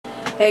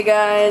Hey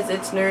guys,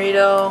 it's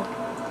Naruto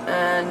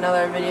and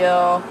another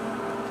video.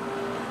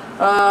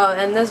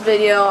 In this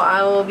video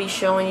I will be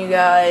showing you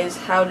guys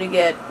how to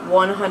get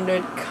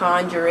 100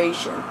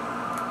 conjuration.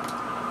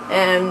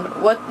 And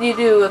what you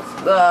do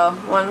with the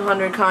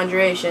 100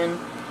 conjuration,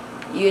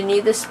 you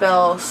need to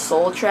spell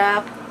soul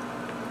trap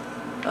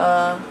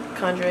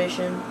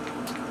conjuration.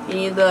 You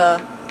need the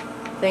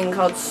thing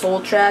called soul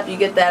trap. You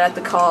get that at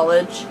the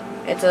college.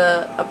 It's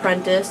a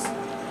apprentice.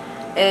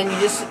 And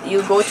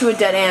you go to a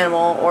dead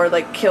animal or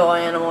like kill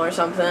an animal or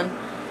something,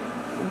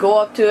 go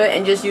up to it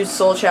and just use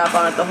soul trap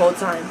on it the whole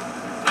time.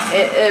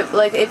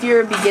 Like if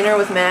you're a beginner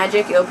with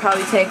magic, it'll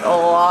probably take a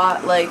lot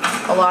of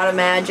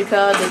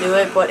magicka to do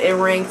it, but it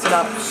ranks it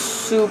up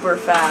super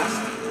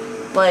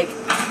fast. Like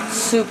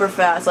super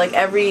fast. Like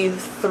every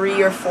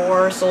 3 or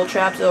 4 soul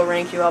traps it'll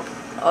rank you up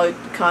a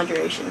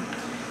conjuration.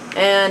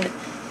 And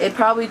it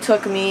probably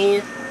took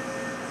me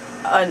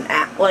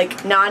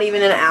not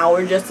even an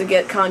hour just to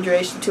get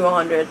conjuration to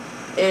 100.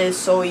 It is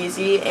so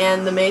easy,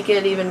 and to make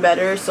it even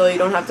better so you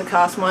don't have to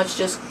cost much,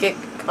 just get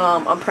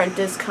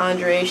apprentice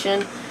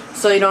conjuration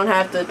so you don't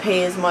have to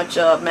pay as much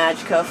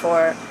magicka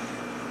for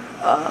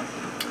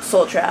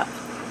soul trap.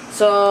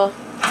 So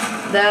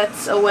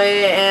that's a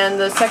way, and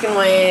the second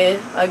way,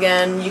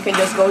 again, you can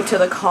just go to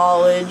the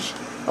College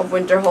of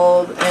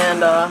Winterhold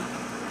and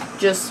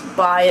just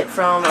buy it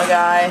from a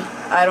guy.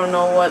 I don't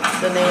know what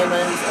the name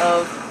is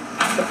of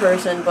the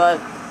person, but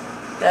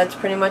that's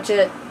pretty much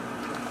it.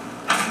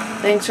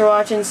 Thanks for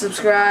watching.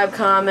 Subscribe,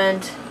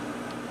 comment,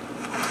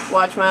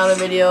 watch my other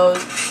videos.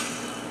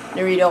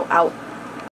 Naruto out.